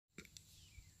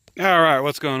Alright,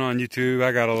 what's going on YouTube?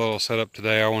 I got a little setup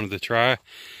today I wanted to try.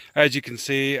 As you can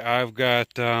see, I've got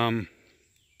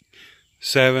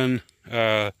 7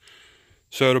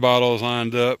 soda bottles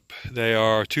lined up. They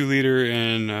are 2 liter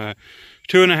and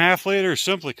 2.5 liter,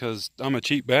 simply because I'm a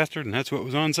cheap bastard and that's what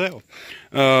was on sale.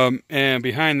 And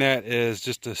behind that is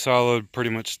just a solid, pretty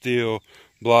much steel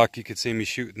block. You could see me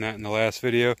shooting that in the last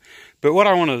video. But what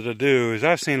I wanted to do is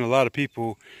I've seen a lot of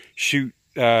people shoot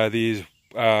these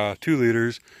 2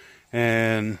 liters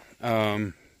and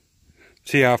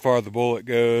see how far the bullet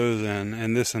goes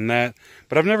and this and that,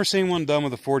 but I've never seen one done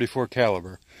with a 44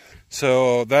 caliber.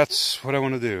 So that's what I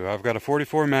want to do. I've got a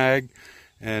 44 mag,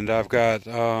 and I've got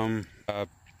we're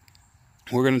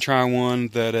going to try one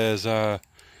that is a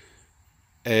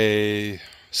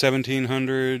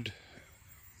 1700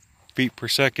 feet per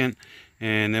second,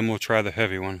 and then we'll try the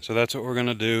heavy one. So that's what we're going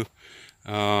to do.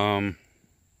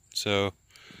 So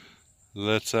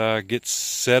let's get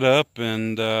set up,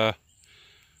 and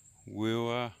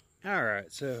we'll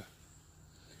alright, so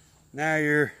now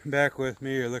you're back with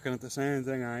me. You're looking at the same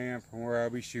thing I am from where I'll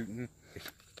be shooting.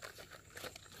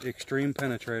 Extreme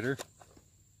penetrator.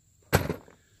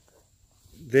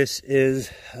 This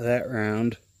is that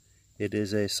round. It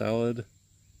is a solid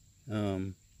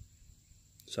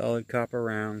solid copper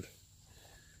round,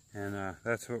 and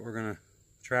that's what we're gonna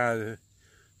try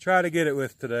to get it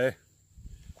with today.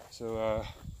 So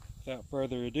without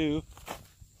further ado,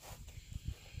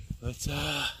 let's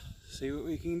see what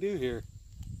we can do here.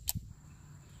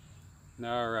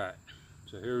 Alright,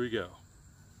 so here we go.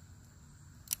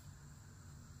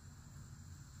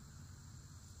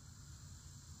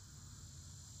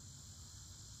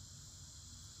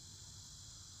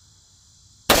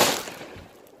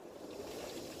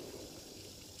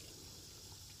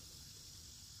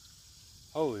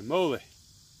 Holy moly.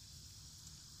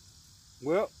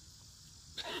 Well,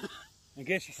 I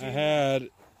guess you see, I had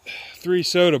 3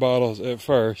 soda bottles at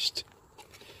first,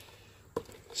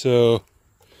 so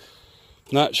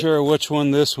not sure which one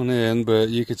this one in, but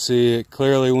you could see it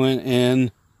clearly went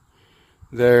in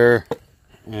there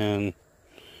and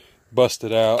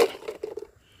busted out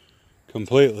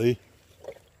completely.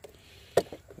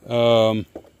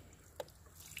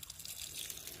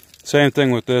 Same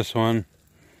thing with this one,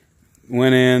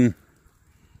 went in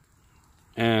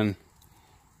and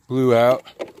blew out.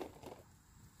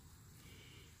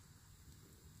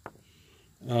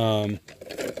 I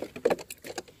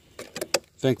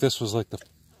think this was like the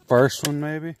first one,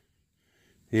 maybe.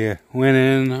 Yeah, went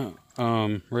in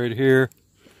right here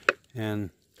and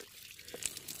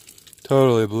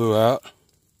totally blew out.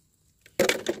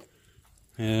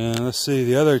 And let's see,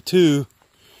 the other 2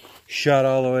 shot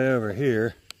all the way over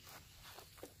here,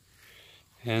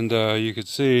 and you could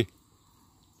see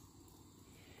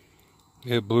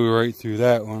it blew right through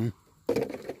that one.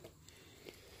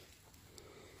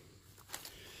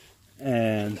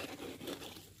 And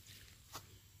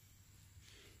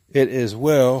it as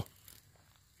well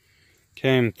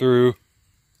came through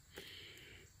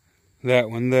that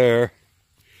one there.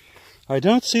 I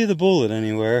don't see the bullet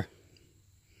anywhere,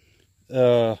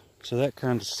 so that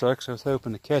kind of sucks. I was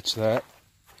hoping to catch that,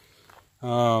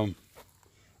 but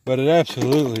it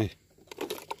absolutely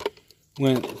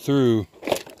went through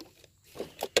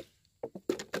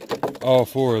all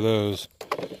 4 of those,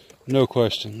 no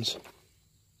questions.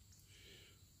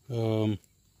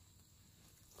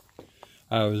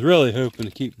 I was really hoping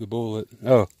to keep the bullet.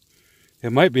 Oh,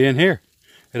 it might be in here.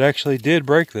 It actually did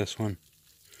break this one.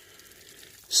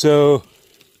 So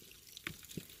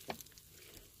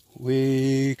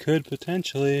we could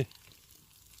potentially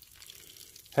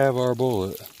have our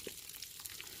bullet.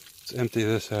 Let's empty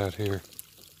this out here.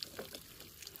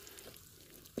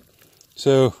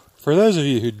 So for those of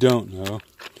you who don't know,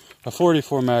 a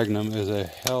 44 Magnum is a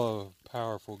hell of a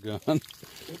powerful gun.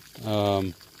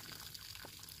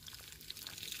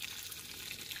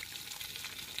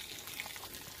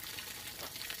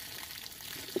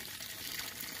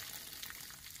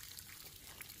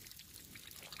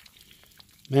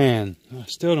 Man, I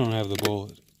still don't have the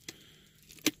bullet.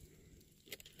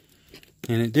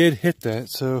 And it did hit that,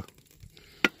 so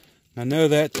I know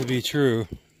that to be true.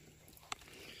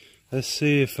 Let's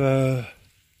see if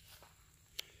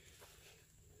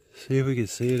we can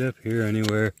see it up here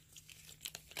anywhere.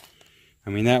 I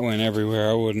mean, that went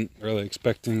everywhere. I wasn't really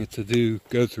expecting it to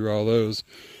go through all those.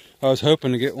 I was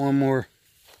hoping to get one more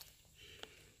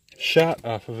shot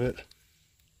off of it.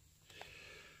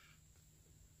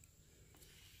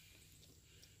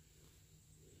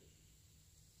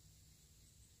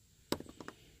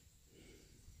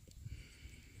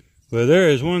 But there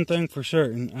is one thing for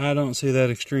certain. I don't see that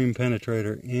extreme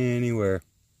penetrator anywhere.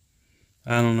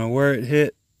 I don't know where it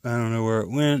hit. I don't know where it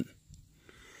went.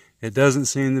 It doesn't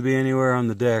seem to be anywhere on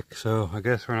the deck, so I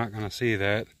guess we're not going to see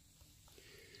that.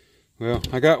 Well,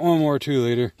 I got one more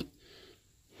 2-liter.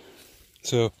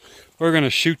 So we're going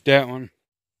to shoot that one.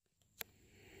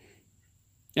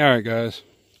 Alright guys.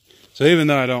 So even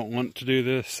though I don't want to do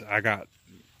this, I got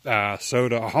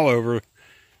soda all over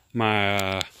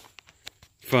my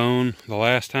phone the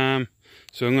last time.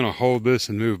 So I'm going to hold this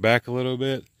and move back a little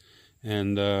bit.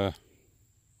 And I'm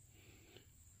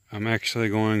actually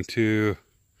going to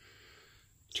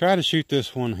try to shoot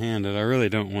this one-handed. I really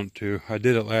don't want to. I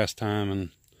did it last time and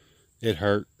it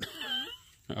hurt.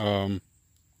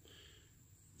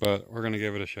 But we're going to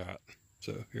give it a shot.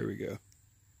 So here we go.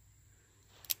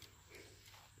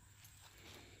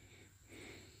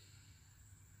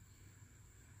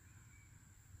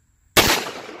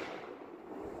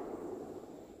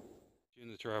 In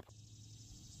the trap.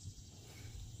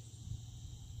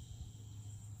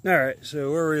 Alright,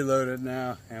 so we're reloaded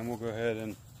now, and we'll go ahead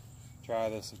and try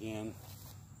this again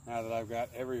now that I've got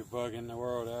every bug in the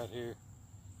world out here.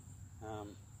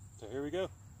 So here we go.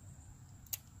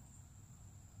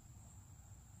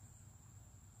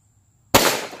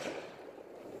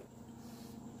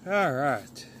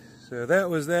 Alright, so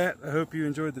that was that. I hope you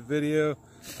enjoyed the video.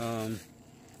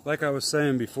 Like I was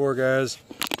saying before, guys,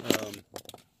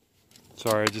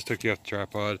 sorry, I just took you off the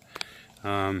tripod.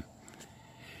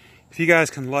 If you guys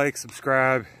can like,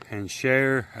 subscribe, and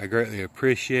share, I greatly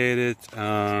appreciate it.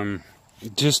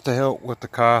 Just to help with the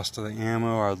cost of the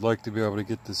ammo, I'd like to be able to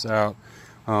get this out.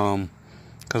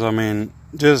 Because, I mean,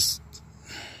 just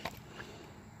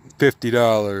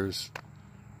 $50,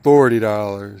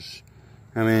 $40.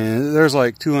 I mean, there's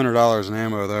like $200 in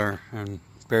ammo there, and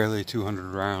barely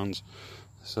 200 rounds.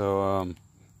 So,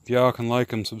 if y'all can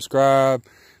like and subscribe,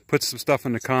 put some stuff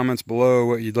in the comments below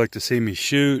what you'd like to see me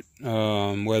shoot,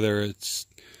 whether it's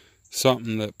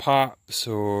something that pops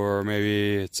or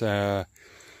maybe it's I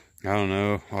don't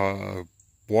know,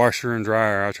 washer and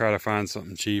dryer. I'll try to find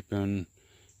something cheap and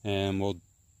we'll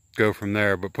go from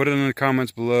there. But put it in the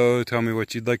comments below. Tell me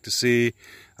what you'd like to see.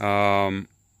 You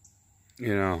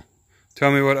know,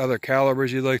 tell me what other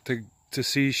calibers you'd like to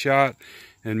see shot,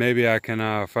 and maybe I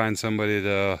can find somebody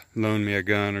to loan me a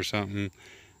gun or something.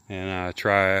 And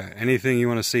try anything you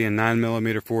want to see in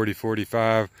 9mm, 40,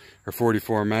 45, or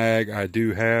 44 mag. I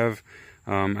do have.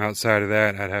 Outside of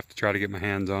that, I'd have to try to get my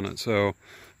hands on it. So,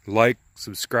 like,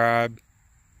 subscribe,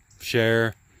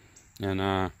 share,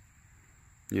 and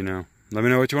you know, let me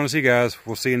know what you want to see, guys.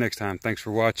 We'll see you next time. Thanks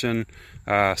for watching.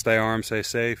 Stay armed, stay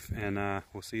safe, and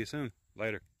we'll see you soon.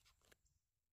 Later.